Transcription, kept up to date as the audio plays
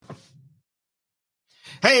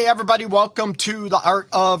Hey, everybody, welcome to the Art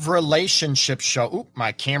of Relationship show. Oop,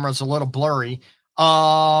 my camera's a little blurry.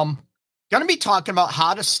 Going to be talking about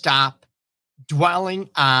how to stop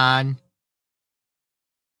dwelling on,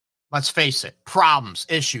 let's face it, problems,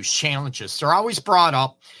 issues, challenges. They're always brought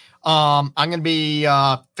up. I'm going to be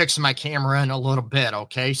fixing my camera in a little bit,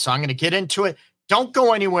 okay? So I'm going to get into it. Don't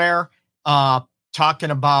go anywhere.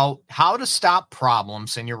 Talking about how to stop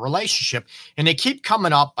problems in your relationship. And they keep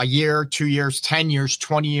coming up a year, 2 years, 10 years,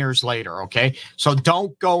 20 years later. Okay. So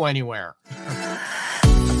don't go anywhere.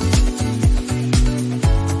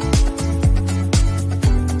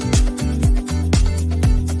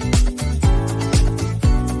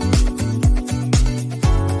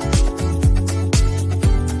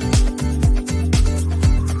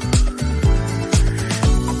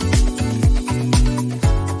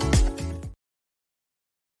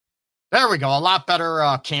 There we go. A lot better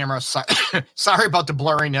camera. Sorry about the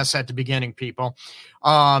blurriness at the beginning, people.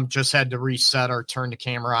 Just had to reset or turn the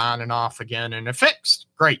camera on and off again, and it fixed.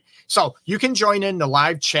 Great. So you can join in the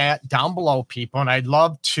live chat down below, people. And I'd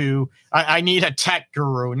love to. I need a tech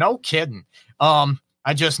guru. No kidding. I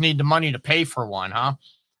just need the money to pay for one, huh?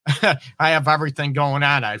 I have everything going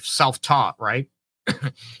on. I've self-taught, right?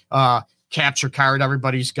 Capture card.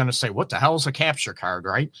 Everybody's going to say, what the hell is a capture card,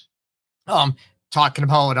 right? Talking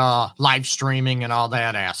about live streaming and all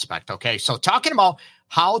that aspect. Okay. So talking about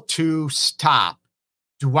how to stop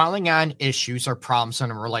dwelling on issues or problems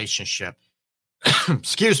in a relationship.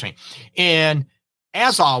 Excuse me. And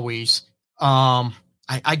as always, I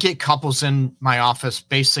get couples in my office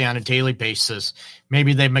basically on a daily basis.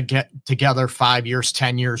 Maybe they get together 5 years,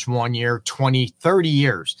 10 years, 1 year, 20, 30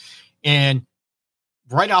 years. And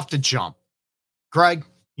right off the jump, Greg,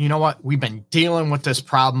 you know what? We've been dealing with this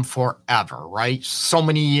problem forever, right? So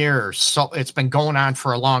many years. So it's been going on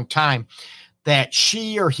for a long time that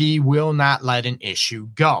she or he will not let an issue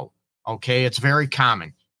go. Okay. It's very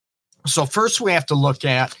common. So first we have to look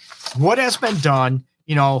at what has been done,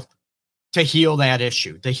 to heal that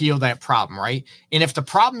issue, to heal that problem, right? And if the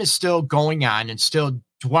problem is still going on and still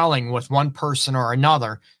dwelling with one person or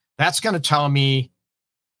another, that's going to tell me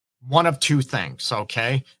one of two things.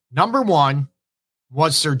 Okay. Number one,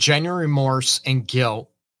 was there genuine remorse and guilt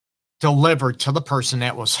delivered to the person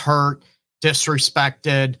that was hurt,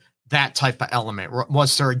 disrespected, that type of element?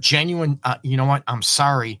 Was there a genuine, I'm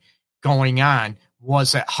sorry, going on?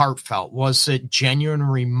 Was it heartfelt? Was it genuine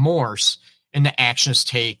remorse in the actions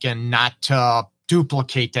taken not to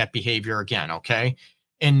duplicate that behavior again? Okay.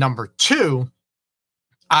 And number two,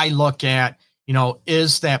 I look at,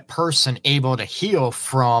 is that person able to heal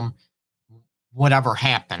from whatever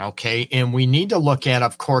happened, okay? And we need to look at,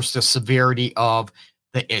 of course, the severity of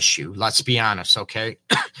the issue. Let's be honest, okay?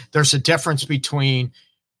 There's a difference between,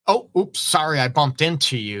 sorry, I bumped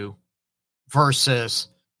into you, versus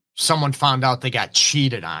someone found out they got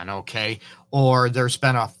cheated on, okay? Or there's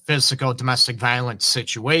been a physical domestic violence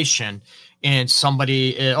situation and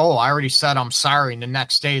somebody, I already said I'm sorry, and the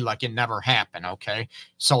next day, like it never happened, okay?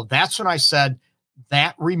 So that's when I said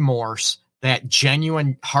that remorse, that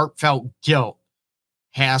genuine heartfelt guilt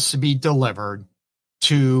has to be delivered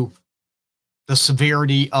to the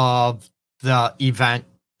severity of the event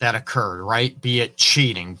that occurred, right? Be it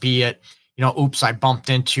cheating, be it, I bumped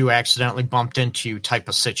into you, accidentally bumped into you type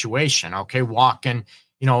of situation. Okay. Walking,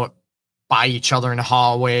 by each other in the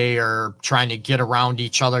hallway or trying to get around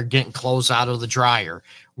each other, getting clothes out of the dryer,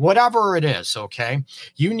 whatever it is. Okay.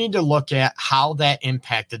 You need to look at how that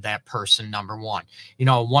impacted that person. Number one,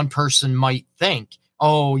 one person might think,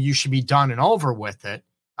 oh, you should be done and over with it.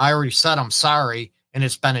 I already said I'm sorry, and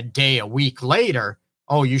it's been a day, a week later.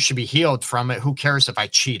 Oh, you should be healed from it. Who cares if I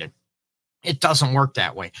cheated? It doesn't work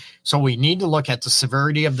that way. So we need to look at the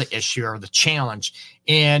severity of the issue or the challenge.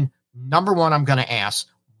 And number one, I'm going to ask,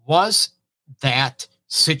 was that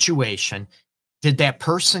situation, did that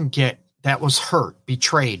person that was hurt,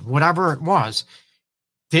 betrayed, whatever it was,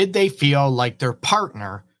 did they feel like their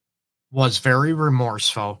partner was very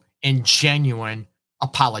remorseful and genuine,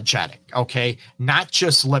 apologetic? Okay. Not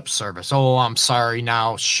just lip service. Oh, I'm sorry.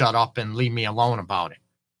 Now shut up and leave me alone about it.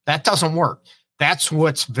 That doesn't work. That's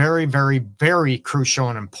what's very, very, very crucial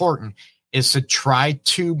and important, is to try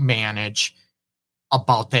to manage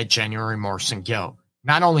about that genuine remorse and guilt.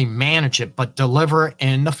 Not only manage it, but deliver it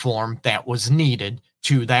in the form that was needed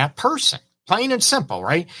to that person. Plain and simple,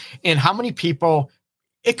 right? And how many people,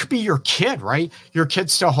 it could be your kid, right? Your kid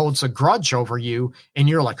still holds a grudge over you and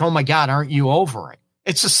you're like, oh my God, aren't you over it?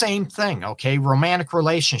 It's the same thing, okay? Romantic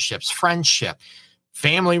relationships, friendship,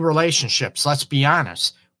 family relationships, let's be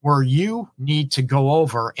honest, where you need to go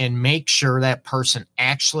over and make sure that person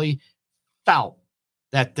actually felt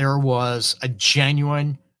that there was a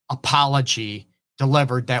genuine apology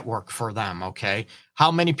delivered that worked for them. Okay.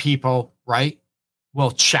 How many people, right,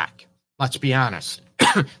 will check? Let's be honest.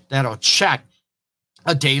 That'll check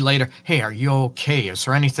a day later. Hey, are you okay? Is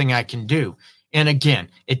there anything I can do? And again,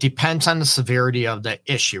 it depends on the severity of the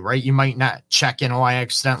issue, right? You might not check in, oh, I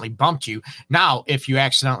accidentally bumped you. Now, if you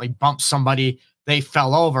accidentally bump somebody, they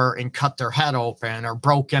fell over and cut their head open or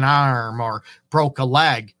broke an arm or broke a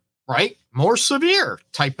leg, right? More severe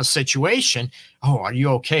type of situation. Oh, are you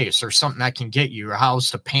okay? Is there something I can get you? Or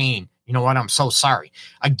how's the pain? You know what? I'm so sorry.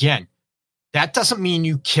 Again, that doesn't mean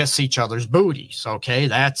you kiss each other's booties, okay?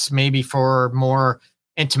 That's maybe for more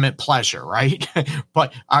intimate pleasure, right?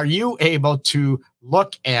 But are you able to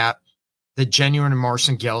look at the genuine remorse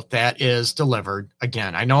and guilt that is delivered?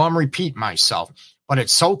 Again, I know I'm repeating myself, but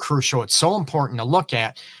it's so crucial. It's so important to look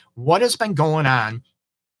at what has been going on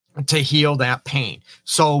to heal that pain.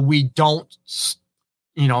 So we don't,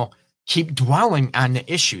 keep dwelling on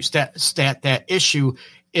the issues. That issue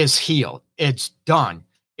is healed. It's done.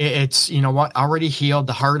 It's, already healed.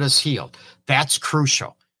 The heart is healed. That's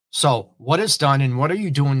crucial. So what is done and what are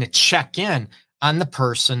you doing to check in on the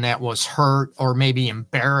person that was hurt or maybe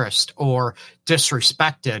embarrassed or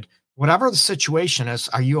disrespected? Whatever the situation is,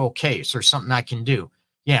 are you okay? Is there something I can do?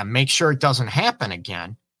 Yeah, make sure it doesn't happen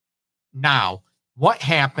again. Now, what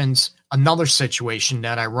happens, another situation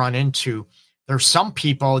that I run into, there's some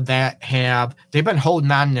people that they've been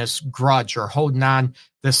holding on this grudge or holding on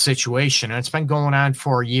this situation, and it's been going on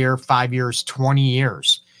for a year, 5 years, 20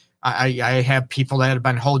 years. I have people that have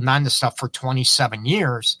been holding on to stuff for 27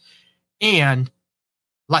 years. And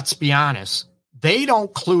let's be honest, they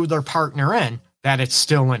don't clue their partner in that it's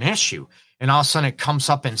still an issue. And all of a sudden it comes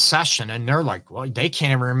up in session and they're like, well, they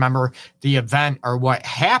can't even remember the event or what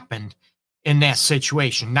happened in that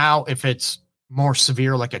situation. Now, if it's more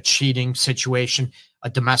severe, like a cheating situation, a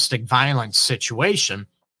domestic violence situation,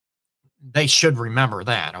 they should remember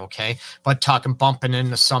that, okay? But bumping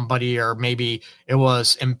into somebody, or maybe it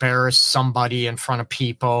was embarrassed somebody in front of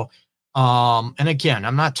people. And again,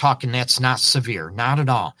 I'm not talking that's not severe, not at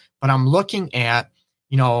all. But I'm looking at,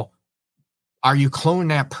 are you cluing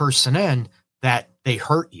that person in that they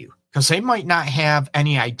hurt you? Because they might not have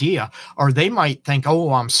any idea, or they might think,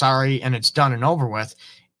 oh, I'm sorry, and it's done and over with.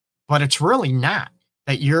 But it's really not,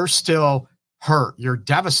 that you're still hurt, you're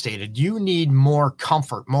devastated. You need more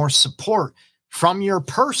comfort, more support from your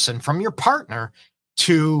person, from your partner,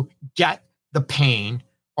 to get the pain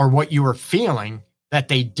or what you were feeling that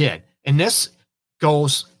they did. And this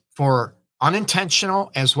goes for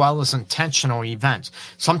unintentional as well as intentional events.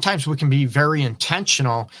 Sometimes we can be very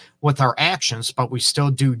intentional with our actions, but we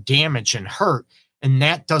still do damage and hurt. And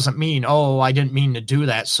that doesn't mean, oh, I didn't mean to do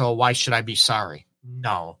that, so why should I be sorry?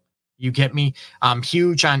 No. You get me? I'm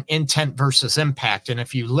huge on intent versus impact. And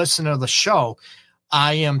if you listen to the show,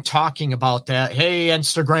 I am talking about that. Hey,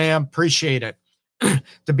 Instagram, appreciate it.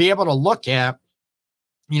 To be able to look at,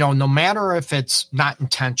 no matter if it's not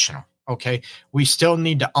intentional, okay, we still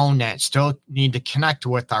need to own that, still need to connect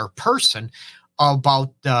with our person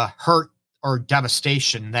about the hurt or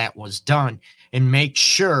devastation that was done and make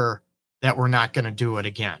sure that we're not going to do it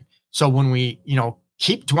again. So when we,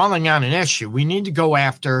 keep dwelling on an issue, we need to go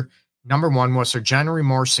after, number one, was there genuine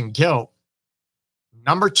remorse and guilt?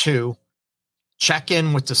 Number two, check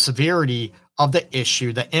in with the severity of the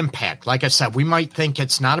issue, the impact. Like I said, we might think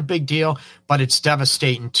it's not a big deal, but it's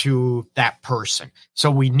devastating to that person. So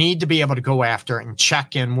we need to be able to go after it and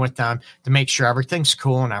check in with them to make sure everything's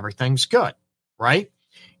cool and everything's good, right?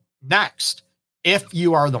 Next, if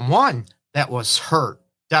you are the one that was hurt,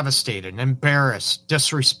 devastated, embarrassed,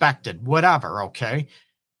 disrespected, whatever, okay,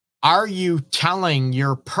 are you telling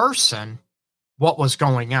your person what was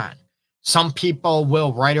going on? Some people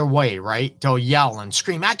will right away, right? They'll yell and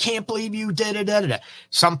scream, I can't believe you did it.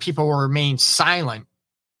 Some people will remain silent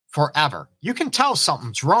forever. You can tell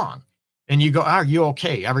something's wrong. And you go, are you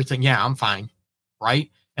okay? Everything, yeah, I'm fine,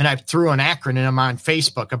 right? And I threw an acronym on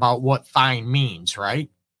Facebook about what fine means, right?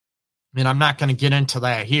 And I'm not going to get into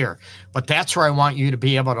that here. But that's where I want you to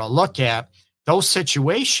be able to look at those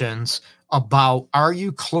situations about, are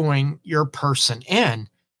you cluing your person in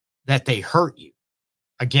that they hurt you?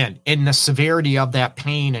 Again, in the severity of that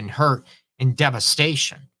pain and hurt and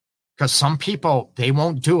devastation. Because some people, they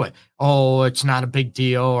won't do it. Oh, it's not a big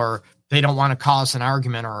deal, or they don't want to cause an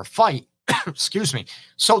argument or a fight. Excuse me.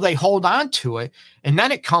 So they hold on to it. And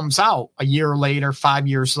then it comes out a year later, 5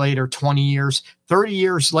 years later, 20 years, 30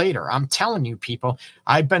 years later. I'm telling you, people,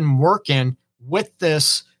 I've been working with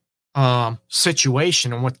this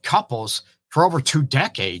situation and with couples for over 2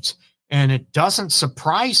 decades. And it doesn't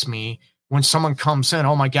surprise me when someone comes in,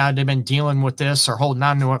 oh my God, they've been dealing with this or holding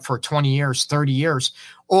on to it for 20 years, 30 years,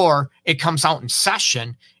 or it comes out in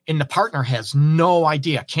session and the partner has no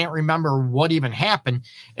idea, can't remember what even happened,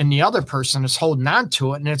 and the other person is holding on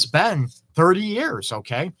to it, and it's been 30 years,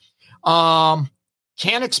 okay?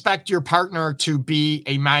 Can't expect your partner to be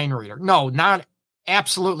a mind reader. No, not,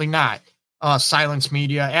 absolutely not. Silence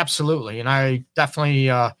media, absolutely, and I definitely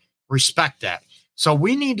respect that. So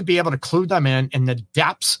we need to be able to clue them in the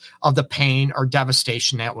depths of the pain or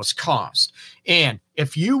devastation that was caused. And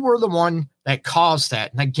if you were the one that caused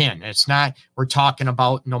that, and again, it's not, we're talking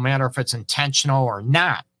about no matter if it's intentional or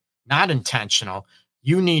not intentional,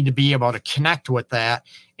 you need to be able to connect with that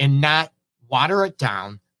and not water it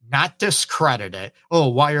down, not discredit it. Oh,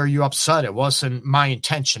 why are you upset? It wasn't my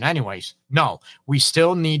intention anyways. No, we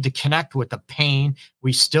still need to connect with the pain.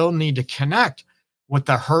 We still need to connect with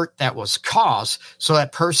the hurt that was caused so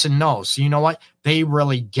that person knows, you know what, they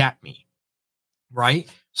really get me, right?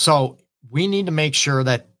 So we need to make sure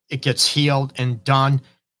that it gets healed and done.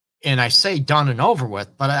 And I say done and over with,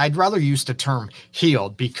 but I'd rather use the term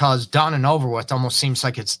healed, because done and over with almost seems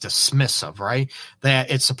like it's dismissive, right? That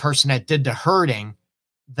it's the person that did the hurting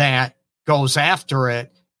that goes after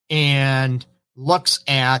it and looks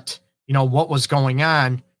at, you know, what was going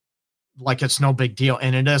on like it's no big deal.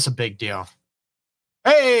 And it is a big deal.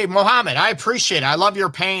 Hey, Mohammed, I appreciate it. I love your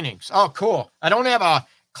paintings. Oh, cool. I don't have a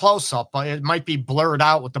close-up, but it might be blurred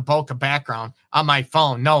out with the bokeh background on my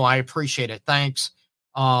phone. No, I appreciate it. Thanks.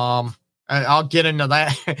 I'll get into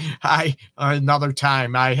that another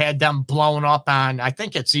time. I had them blown up on, I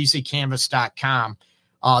think it's easycanvas.com,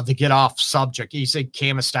 to get off subject.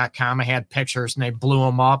 Easycanvas.com. I had pictures and they blew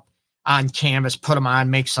them up on canvas, put them on,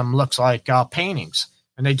 makes them look like paintings.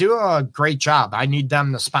 And they do a great job. I need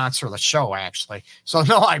them to sponsor the show, actually. So,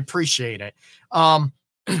 no, I appreciate it.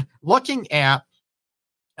 Looking at,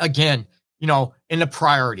 again, you know, in the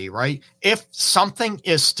priority, right? If something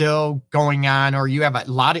is still going on or you have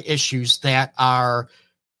a lot of issues that are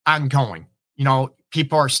ongoing, you know,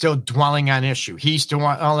 people are still dwelling on issue. He's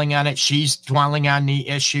dwelling on it. She's dwelling on the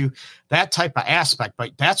issue, that type of aspect.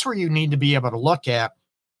 But that's where you need to be able to look at,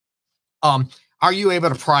 are you able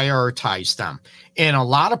to prioritize them? And a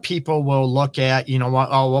lot of people will look at, you know what,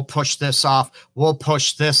 oh, we'll push this off. We'll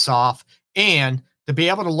push this off. And to be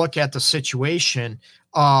able to look at the situation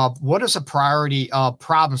of what is a priority of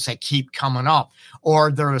problems that keep coming up,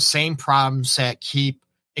 or they're the same problems that keep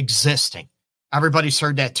existing. Everybody's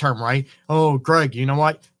heard that term, right? Oh, Greg, you know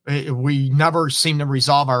what? We never seem to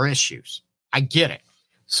resolve our issues. I get it.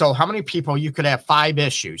 So how many people, you could have 5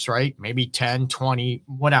 issues, right? Maybe 10, 20,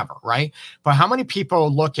 whatever, right? But how many people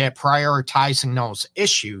look at prioritizing those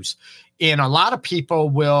issues? And a lot of people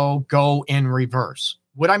will go in reverse.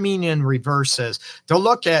 What I mean in reverse is they'll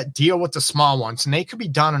look at deal with the small ones and they could be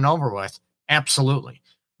done and over with. Absolutely.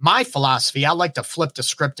 My philosophy, I like to flip the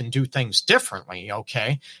script and do things differently,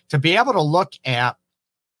 okay? To be able to look at,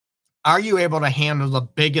 are you able to handle the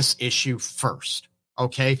biggest issue first?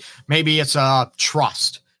 Okay, maybe it's a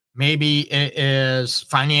trust. Maybe it is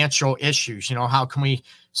financial issues. You know, how can we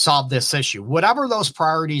solve this issue? Whatever those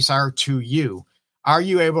priorities are to you, are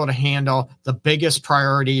you able to handle the biggest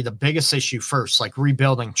priority, the biggest issue first, like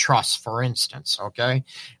rebuilding trust, for instance? Okay,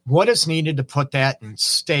 what is needed to put that in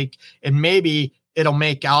stake? And maybe it'll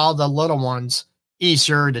make all the little ones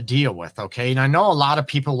easier to deal with. Okay, and I know a lot of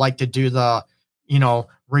people like to do the, you know,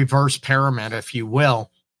 reverse pyramid, if you will,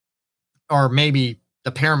 or maybe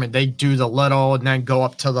the pyramid, they do the little and then go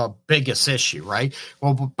up to the biggest issue, right?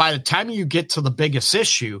 Well, by the time you get to the biggest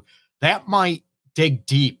issue, that might dig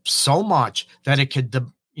deep so much that it could,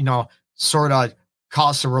 you know, sort of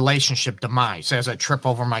cause the relationship demise. As I trip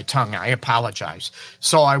over my tongue, I apologize.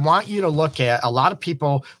 So I want you to look at, a lot of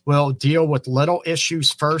people will deal with little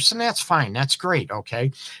issues first, and that's fine. That's great.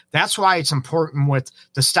 Okay. That's why it's important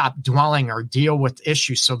to stop dwelling or deal with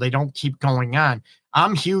issues so they don't keep going on.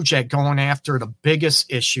 I'm huge at going after the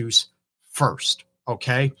biggest issues first,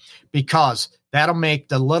 okay? Because that'll make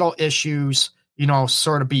the little issues, you know,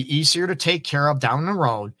 sort of be easier to take care of down the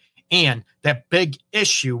road. And that big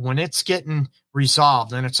issue, when it's getting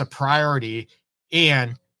resolved and it's a priority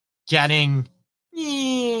and getting,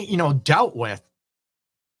 you know, dealt with,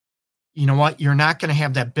 you know what? You're not going to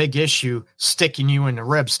have that big issue sticking you in the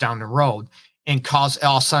ribs down the road and cause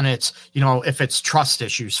all of a sudden it's, you know, if it's trust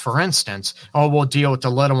issues, for instance, oh, we'll deal with the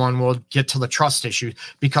little one. We'll get to the trust issue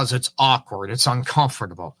because it's awkward. It's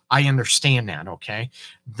uncomfortable. I understand that. Okay.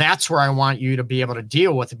 That's where I want you to be able to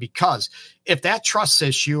deal with it, because if that trust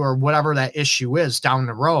issue or whatever that issue is down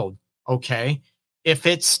the road, okay, if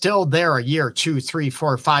it's still there a year, 2, 3,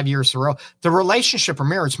 4, 5 years in a row, the relationship or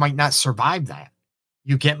marriage might not survive that.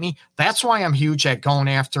 You get me? That's why I'm huge at going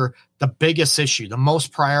after the biggest issue, the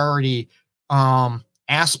most priority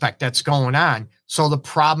aspect that's going on, so the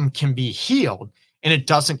problem can be healed and it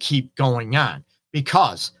doesn't keep going on.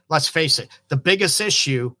 Because let's face it, the biggest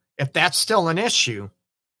issue, if that's still an issue,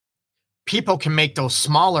 people can make those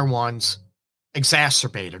smaller ones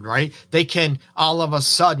exacerbated, right? They can all of a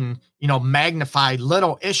sudden, magnify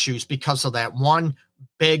little issues because of that one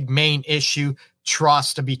big main issue: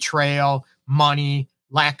 trust, a betrayal, money,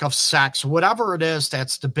 lack of sex, whatever it is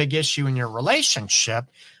that's the big issue in your relationship,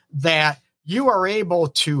 that you are able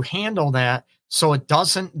to handle that so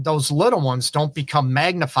those little ones don't become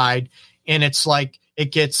magnified, and it's like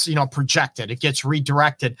it gets, projected, it gets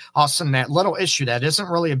redirected. All of a sudden, that little issue that isn't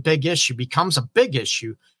really a big issue becomes a big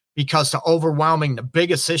issue because the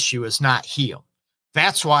biggest issue is not healed.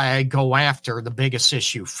 That's why I go after the biggest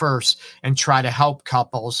issue first and try to help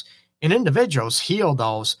couples and individuals heal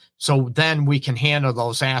those, so then we can handle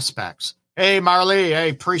those aspects. Hey, Marley, hey,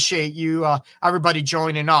 appreciate you, everybody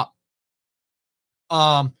joining up.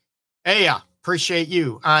 Appreciate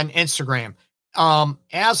you on Instagram.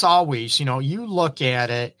 As always, you look at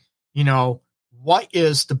it, what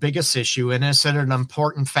is the biggest issue, and is it an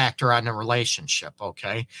important factor on the relationship?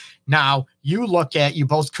 Okay. Now you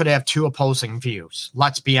both could have two opposing views.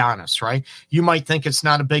 Let's be honest, right? You might think it's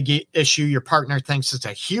not a big issue. Your partner thinks it's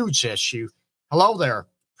a huge issue. Hello there.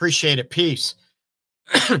 Appreciate it. Peace.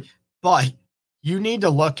 But you need to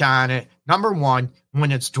look on it. Number one,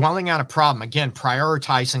 when it's dwelling on a problem, again,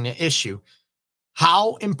 prioritizing the issue,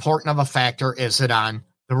 how important of a factor is it on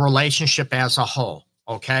the relationship as a whole?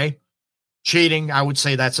 Okay. Cheating, I would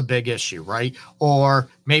say that's a big issue, right? Or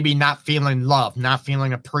maybe not feeling loved, not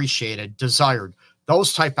feeling appreciated, desired.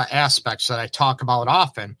 Those type of aspects that I talk about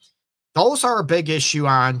often, those are a big issue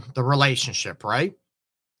on the relationship, right?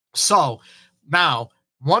 So now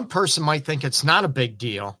one person might think it's not a big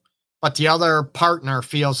deal, but the other partner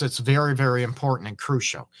feels it's very, very important and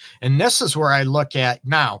crucial. And this is where I look at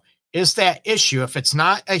now, is that issue, if it's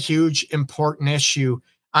not a huge, important issue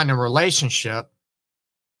on a relationship,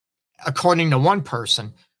 according to one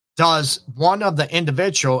person, does one of the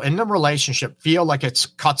individual in the relationship feel like it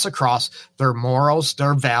cuts across their morals,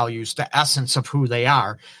 their values, the essence of who they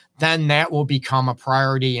are, then that will become a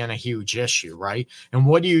priority and a huge issue, right? And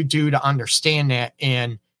what do you do to understand that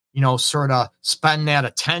and, sort of spend that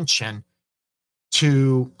attention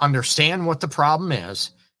to understand what the problem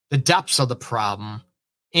is, the depths of the problem,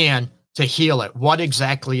 and to heal it? What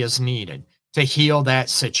exactly is needed to heal that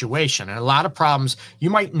situation? And a lot of problems, you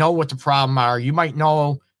might know what the problem are. You might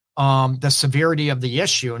know the severity of the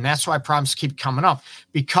issue. And that's why problems keep coming up,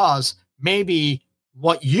 because maybe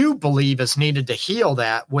what you believe is needed to heal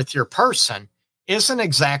that with your person isn't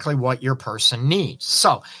exactly what your person needs.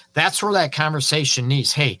 So that's where that conversation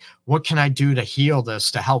needs. Hey, what can I do to heal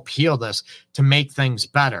this, to help heal this, to make things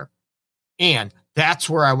better? And that's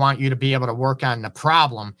where I want you to be able to work on the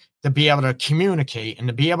problem, to be able to communicate and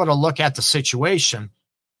to be able to look at the situation,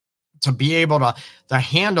 to be able to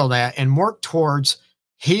handle that and work towards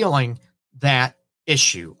healing that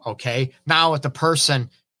issue. Okay. Now, if the person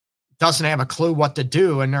doesn't have a clue what to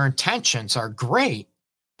do and their intentions are great,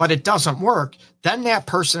 but it doesn't work, then that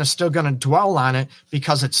person is still going to dwell on it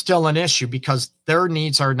because it's still an issue, because their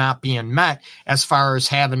needs are not being met, as far as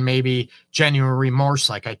having maybe genuine remorse,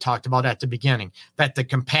 like I talked about at the beginning, that the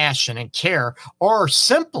compassion and care, or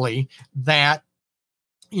simply that,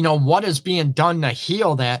 what is being done to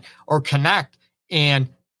heal that or connect and,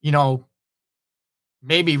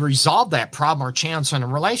 maybe resolve that problem or chance in a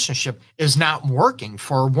relationship is not working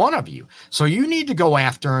for one of you. So you need to go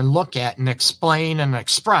after and look at and explain and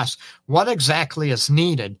express what exactly is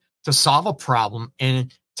needed to solve a problem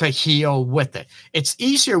and to heal with it. It's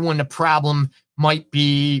easier when the problem might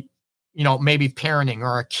be, maybe parenting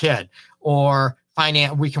or a kid, or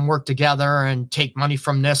finance. We can work together and take money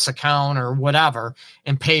from this account or whatever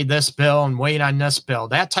and pay this bill and wait on this bill,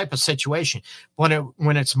 that type of situation.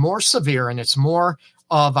 When it's more severe and it's more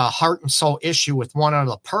of a heart and soul issue with one of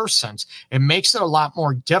the persons, it makes it a lot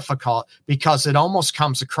more difficult, because it almost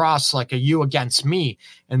comes across like a you against me.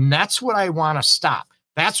 And that's what I want to stop.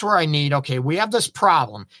 That's where I need, okay, we have this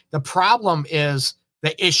problem. The problem is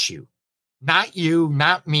the issue, not you,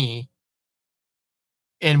 not me.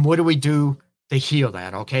 And what do we do to heal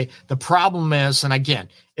that? Okay. The problem is, and again,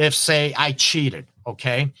 if say I cheated,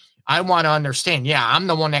 okay, I want to understand, yeah, I'm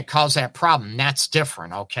the one that caused that problem. That's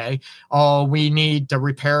different. Okay. Oh, we need to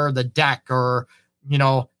repair the deck, or,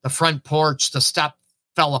 the front porch, the step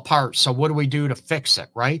fell apart. So what do we do to fix it?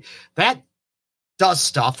 Right. That does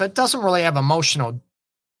stuff. It doesn't really have emotional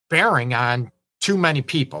bearing on too many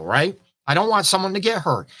people. Right. I don't want someone to get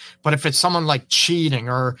hurt. But if it's someone like cheating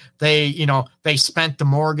or they spent the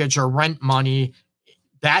mortgage or rent money,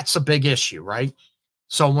 that's a big issue, right?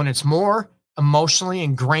 So when it's more emotionally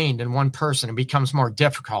ingrained in one person, it becomes more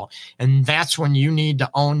difficult. And that's when you need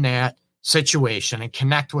to own that situation and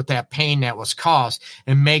connect with that pain that was caused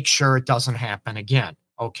and make sure it doesn't happen again.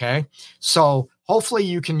 Okay. So hopefully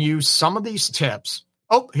you can use some of these tips.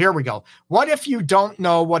 Oh, here we go. What if you don't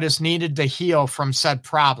know what is needed to heal from said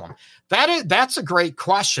problem? That's a great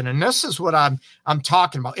question. And this is what I'm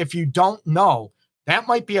talking about. If you don't know, that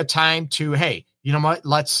might be a time to, hey, you know what?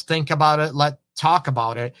 Let's think about it. Let's talk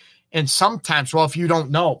about it. And sometimes, well, if you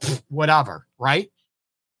don't know, whatever, right?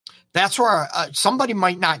 That's where somebody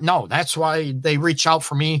might not know. That's why they reach out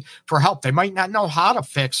for me for help. They might not know how to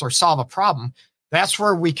fix or solve a problem. That's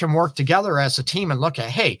where we can work together as a team and look at,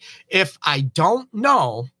 hey, if I don't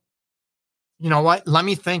know, you know what? Let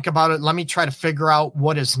me think about it. Let me try to figure out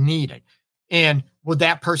what is needed. And would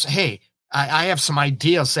that person, hey, I have some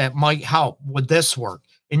ideas that might help. Would this work?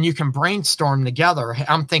 And you can brainstorm together.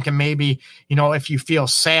 I'm thinking maybe, if you feel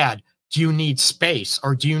sad, do you need space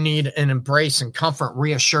or do you need an embrace and comfort,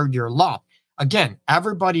 reassured your love? Again,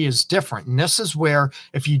 everybody is different. And this is where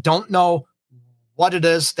if you don't know what it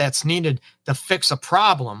is that's needed to fix a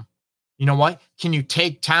problem, you know what? Can you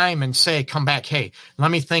take time and say, come back, hey,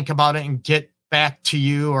 let me think about it and get back to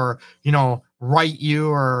you or, write you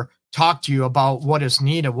or talk to you about what is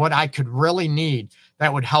needed, what I could really need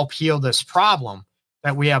that would help heal this problem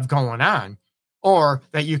that we have going on, or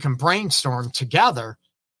that you can brainstorm together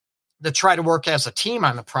to try to work as a team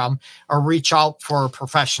on the problem or reach out for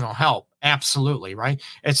professional help. Absolutely. Right.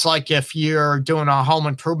 It's like if you're doing a home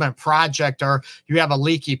improvement project or you have a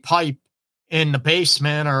leaky pipe in the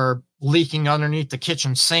basement or leaking underneath the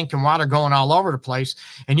kitchen sink and water going all over the place,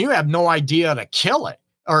 and you have no idea to kill it,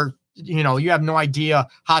 or, you have no idea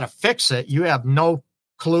how to fix it. You have no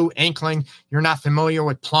clue, inkling. You're not familiar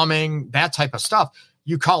with plumbing, that type of stuff.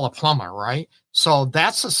 You call a plumber, right? So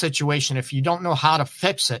that's a situation. If you don't know how to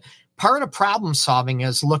fix it, part of problem solving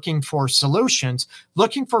is looking for solutions,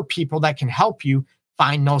 looking for people that can help you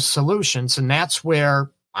find those solutions. And that's where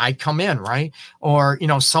I come in, right? Or,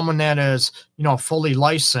 someone that is, fully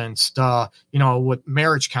licensed, with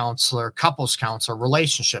marriage counselor, couples counselor,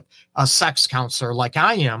 relationship, a sex counselor like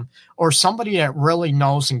I am, or somebody that really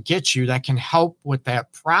knows and gets you that can help with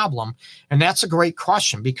that problem. And that's a great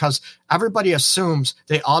question because everybody assumes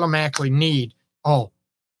they automatically need, oh,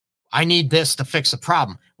 I need this to fix a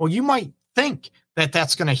problem. Well, you might think that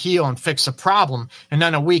that's going to heal and fix a problem. And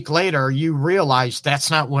then a week later, you realize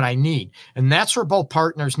that's not what I need. And that's where both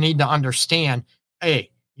partners need to understand,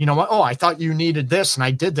 hey, you know what? Oh, I thought you needed this and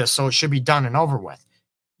I did this, so it should be done and over with.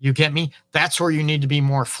 You get me? That's where you need to be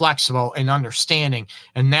more flexible and understanding.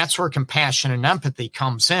 And that's where compassion and empathy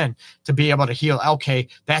comes in to be able to heal. Okay,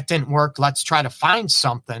 that didn't work. Let's try to find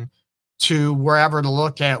something to wherever to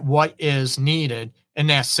look at what is needed in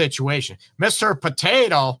that situation. Mr.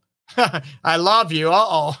 Potato, I love you.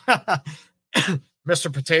 Uh-oh.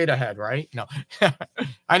 Mr. Potato Head, right? No.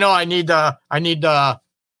 I know I need to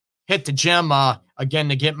hit the gym again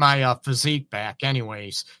to get my physique back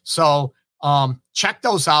anyways. So check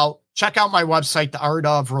those out. Check out my website,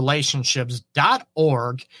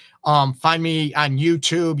 theartofrelationships.org. Find me on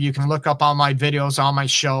YouTube. You can look up all my videos, all my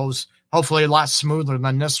shows, hopefully a lot smoother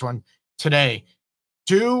than this one today.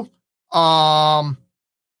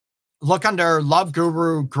 Look under Love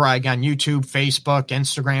Guru Greg on YouTube, Facebook,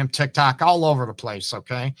 Instagram, TikTok, all over the place,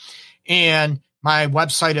 okay? And my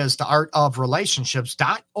website is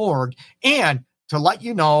theartofrelationships.org. And to let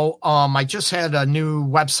you know, I just had a new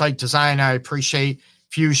website design. I appreciate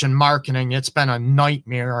Fusion Marketing. It's been a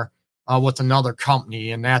nightmare with another company,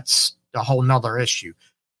 and that's a whole nother issue.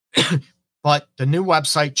 But the new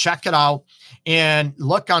website, check it out and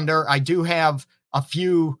look under. I do have a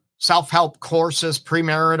few self-help courses,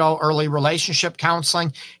 premarital, early relationship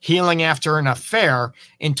counseling, healing after an affair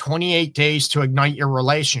in 28 days to ignite your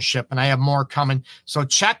relationship. And I have more coming. So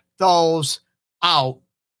check those out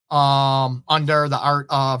under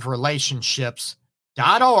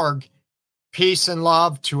theartofrelationships.org. Peace and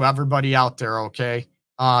love to everybody out there. Okay.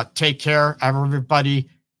 Take care, everybody.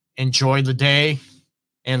 Enjoy the day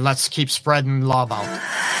and let's keep spreading love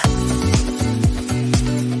out.